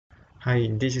Hi,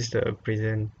 this is the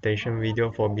presentation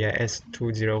video for BIS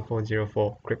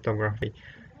 20404 cryptography.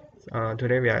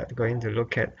 Today we are going to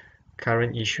look at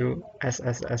current issue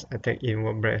SSS attack in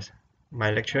WordPress. My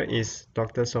lecturer is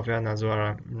Dr. Sofia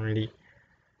Nazwa Ramli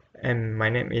and my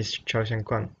name is Chao Xian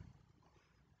Guan.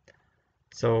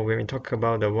 So when we talk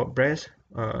about the WordPress,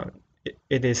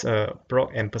 it is a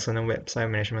blog and personal website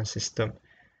management system.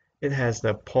 It has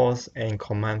the pause and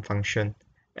command function,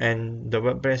 and the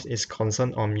WordPress is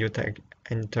concerned on user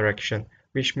interaction,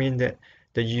 which means that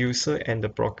the user and the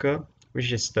broker,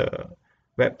 which is the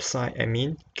website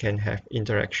admin, can have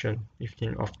interaction with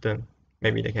him often.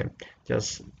 Maybe they can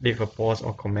just leave a pause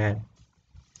or command.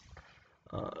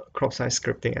 Cross-site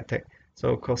scripting attack.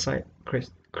 So cross-site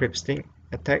scripting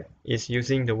attack is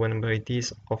using the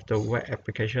vulnerabilities of the web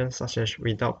application, such as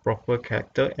without proper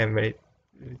character and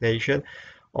validation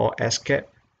or escape,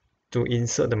 to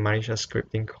insert the malicious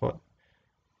scripting code.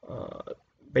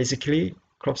 Basically,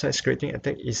 cross-site scripting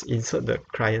attack is insert the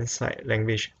client-side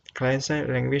language. Client-side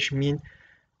language mean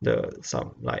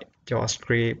some like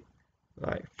JavaScript,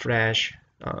 like Flash.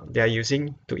 They are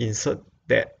using to insert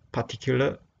that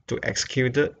particular to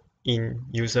execute it in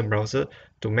user browser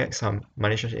to make some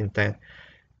malicious intent.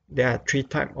 There are three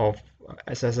types of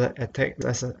SSL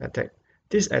attack.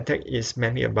 This attack is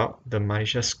mainly about the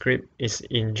malicious script is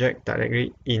injected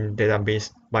directly in database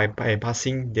by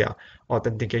bypassing their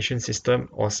authentication system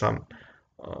or some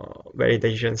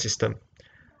validation system.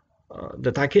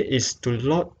 The target is to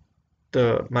load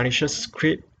the malicious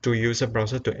script to user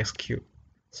browser to execute.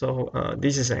 So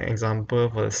this is an example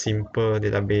for a simple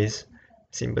database,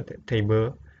 simple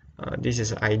table. This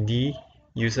is ID,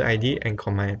 user ID, and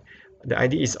command. The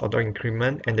ID is auto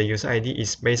increment, and the user ID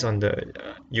is based on the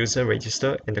user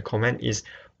register, and the command is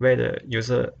where the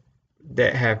user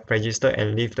that have registered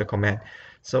and leave the command.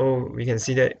 So we can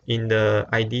see that in the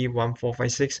ID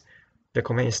 1456, the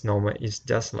command is normal. It's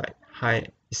just like hi,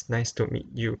 it's nice to meet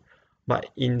you. But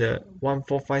in the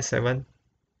 1457,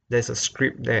 there's a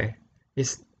script there.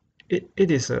 It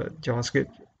is a JavaScript,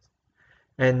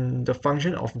 and the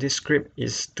function of this script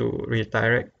is to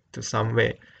redirect to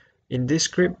somewhere. In this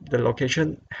script, the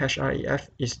location href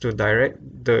is to direct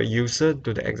the user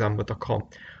to the example.com.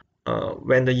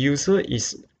 When the user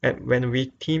is when we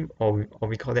team or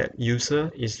we call that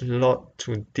user is logged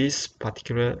to this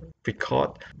particular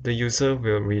record, the user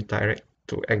will redirect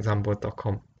to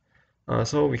example.com.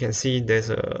 So we can see there's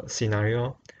a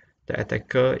scenario. The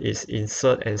attacker is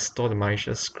insert and store the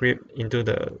malicious script into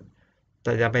the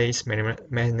database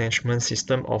management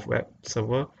system of web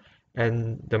server,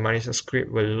 and the malicious script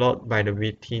will load by the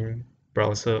victim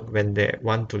browser when they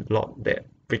want to load that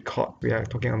record. We are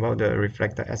talking about the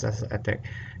reflected SSL attack.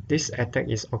 This attack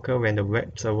is occur when the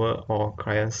web server or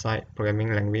client-side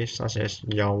programming language such as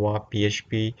Java,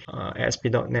 PHP,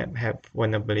 ASP.NET have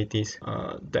vulnerabilities.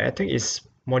 The attack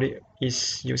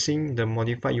is using the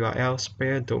modified URL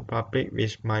spared to public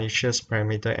with malicious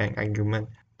parameter and argument.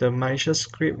 The malicious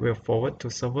script will forward to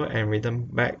server and return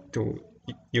back to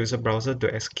user browser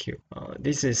to execute.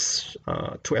 This is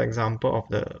two examples of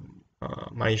the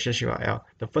malicious URL.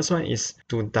 The first one is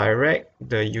to direct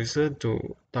the user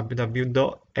to www.xss.com,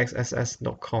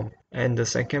 and the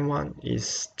second one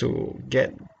is to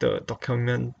get the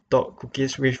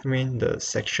document.cookies within the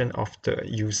section of the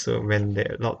user when they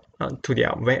log to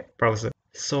their web browser.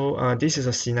 So this is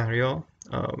a scenario,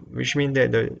 which means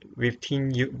that the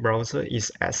within browser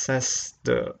is access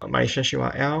the malicious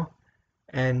URL,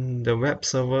 and the web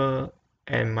server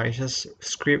and malicious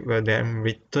script will then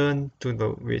return to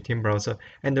the victim browser,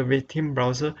 and the victim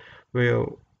browser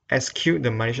will execute the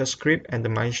malicious script, and the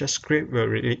malicious script will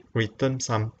return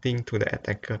something to the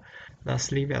attacker.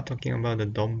 Lastly, we are talking about the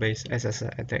DOM-based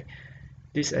SSL attack.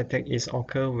 This attack is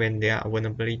occur when there are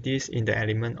vulnerabilities in the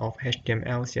element of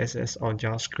HTML, CSS, or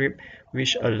JavaScript,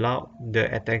 which allow the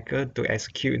attacker to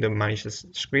execute the malicious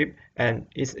script, and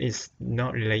it is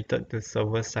not related to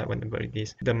server-side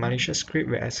vulnerabilities. The malicious script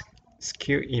will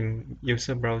execute in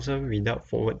user browser without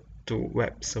forward to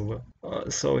web server.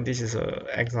 So this is an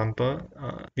example.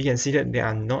 We can see that there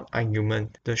are not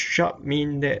arguments. The short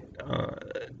mean that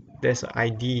there's an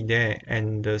ID there,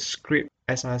 and the script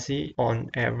src on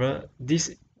error.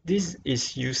 This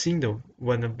is using the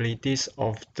vulnerabilities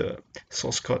of the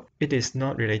source code. It is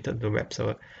not related to the web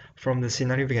server. From the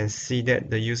scenario, we can see that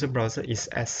the user browser is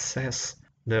access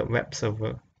the web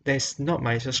server. There's not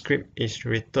malicious script is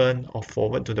returned or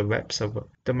forward to the web server.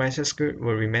 The malicious script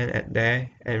will remain at there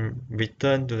and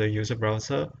return to the user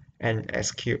browser and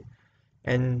execute.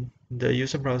 And the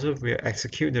user browser will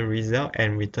execute the result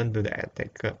and return to the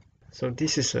attacker. So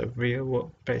this is a real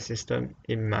WordPress system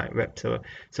in my web server.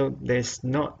 So there's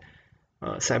not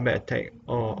cyber attack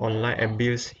or online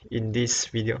abuse in this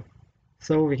video.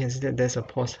 So we can see that there's a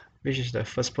pause, which is the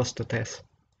first pause to test.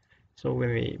 So when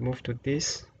we move to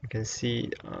this, you can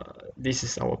see this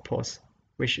is our pause,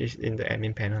 which is in the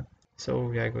admin panel. So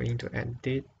we are going to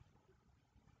edit.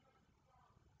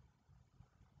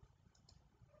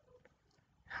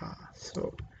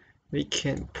 So we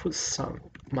can put some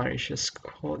malicious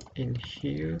code in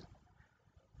here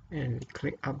and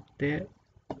click update.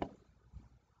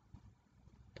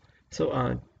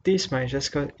 So this malicious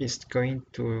code is going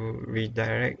to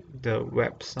redirect the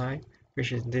website,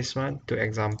 which is this one, to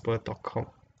example.com.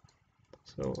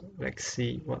 So let's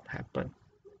see what happened.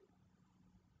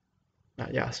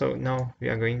 Yeah, so now we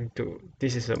are going to,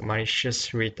 this is a malicious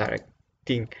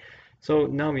redirecting. So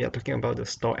now we are talking about the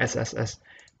store SSS,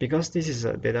 because this is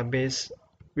a database,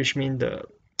 which means the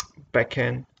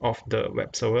backend of the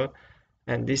web server,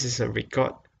 and this is a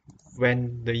record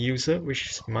when the user, which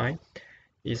is mine,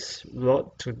 is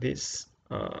logged to this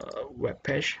web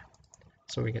page.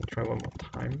 So we can try one more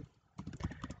time.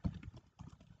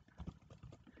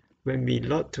 When we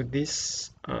load to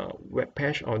this web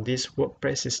page or this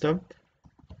WordPress system,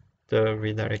 the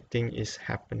redirecting is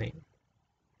happening.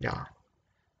 Yeah.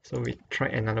 So we try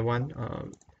another one.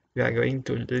 We are going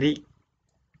to leak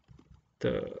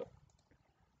the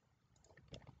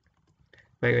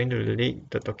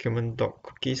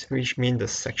document.cookies, which means the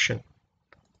section.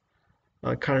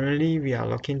 Currently we are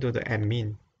logging to the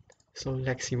admin. So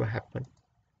let's see what happens.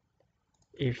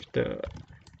 If the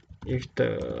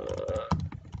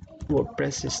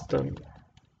WordPress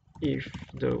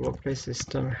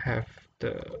system have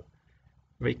the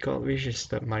record, which is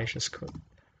the malicious code.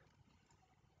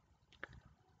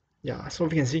 Yeah, so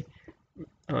we can see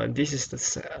this is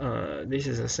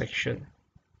a section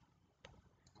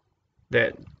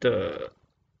that the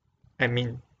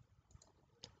admin.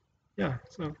 Yeah,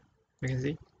 so we can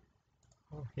see.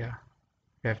 Oh yeah,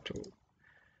 we have to.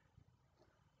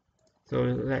 So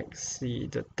let's see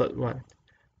the third one.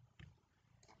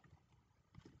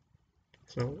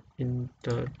 So in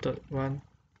the third one,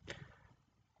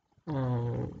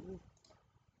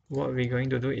 what we're going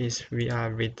to do is we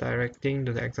are redirecting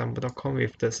to the example.com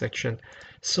with the section.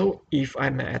 So if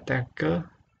I'm an attacker,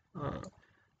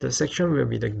 the section will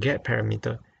be the get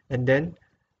parameter, and then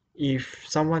if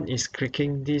someone is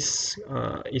clicking this,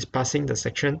 is passing the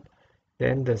section,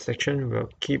 then the section will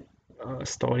keep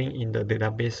storing in the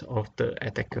database of the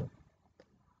attacker.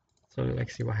 So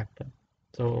let's see what happens.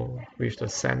 So with the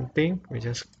same thing, we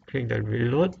just click the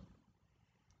reload.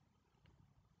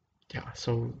 Yeah,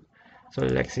 so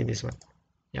let's see this one.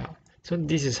 Yeah, so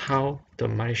this is how the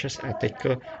malicious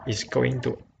attacker is going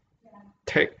to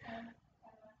take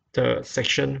the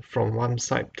section from one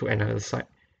side to another side.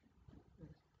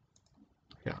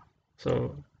 Yeah,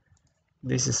 so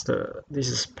this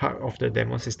is part of the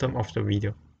demo system of the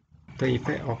video. The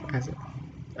effect of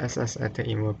SS attack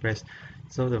in WordPress.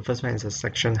 So the first one is a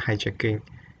section hijacking.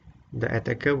 The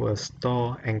attacker will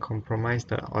store and compromise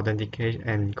the authentication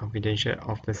and confidential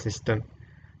of the system.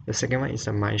 The second one is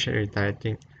a malicious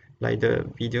redirecting. Like the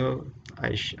video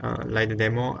like the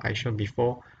demo I showed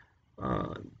before,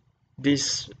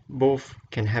 these both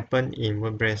can happen in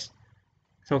WordPress.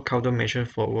 So countermeasure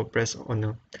for WordPress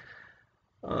owner.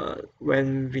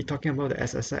 When we're talking about the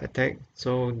SSL attack,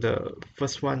 so the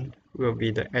first one will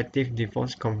be the active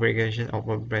default configuration of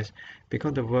WordPress,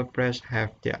 because the WordPress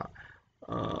have their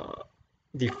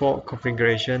default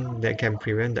configuration that can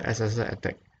prevent the SSL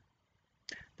attack.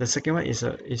 The second one is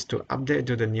to update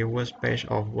to the newest page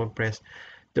of WordPress.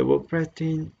 The WordPress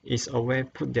team is aware,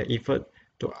 put their effort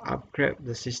to upgrade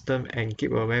the system and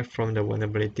keep away from the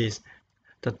vulnerabilities.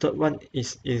 The third one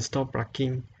is install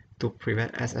plugin to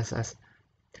prevent SSS.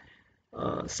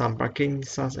 Some plugins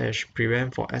such as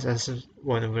prevent for SSS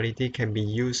vulnerability can be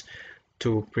used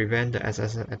to prevent the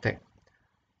SSS attack.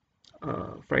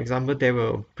 For example, they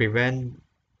will prevent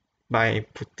by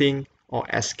putting or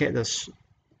escape the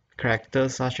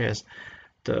characters such as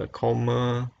the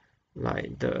comma,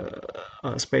 like the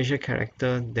special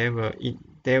character. They will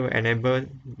enable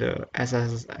the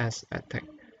SSS attack.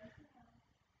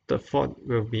 The fourth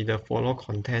will be the follow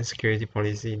content security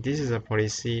policy. This is a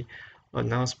policy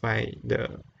announced by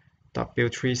the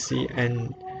W3C,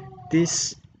 and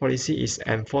this policy is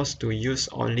enforced to use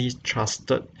only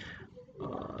trusted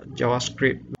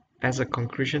JavaScript. As a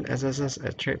conclusion, SSS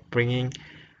attack bringing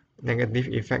negative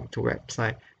effect to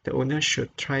website. The owner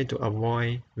should try to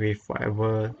avoid with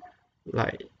whatever,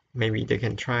 like maybe they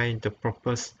can try the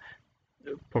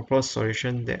proper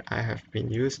solution that I have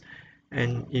been used.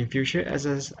 And in future,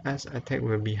 SSS attack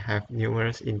will have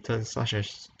numerous intents such as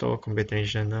store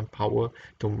computational power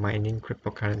to mining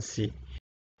cryptocurrency.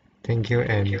 Thank you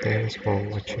and thanks for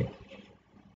watching.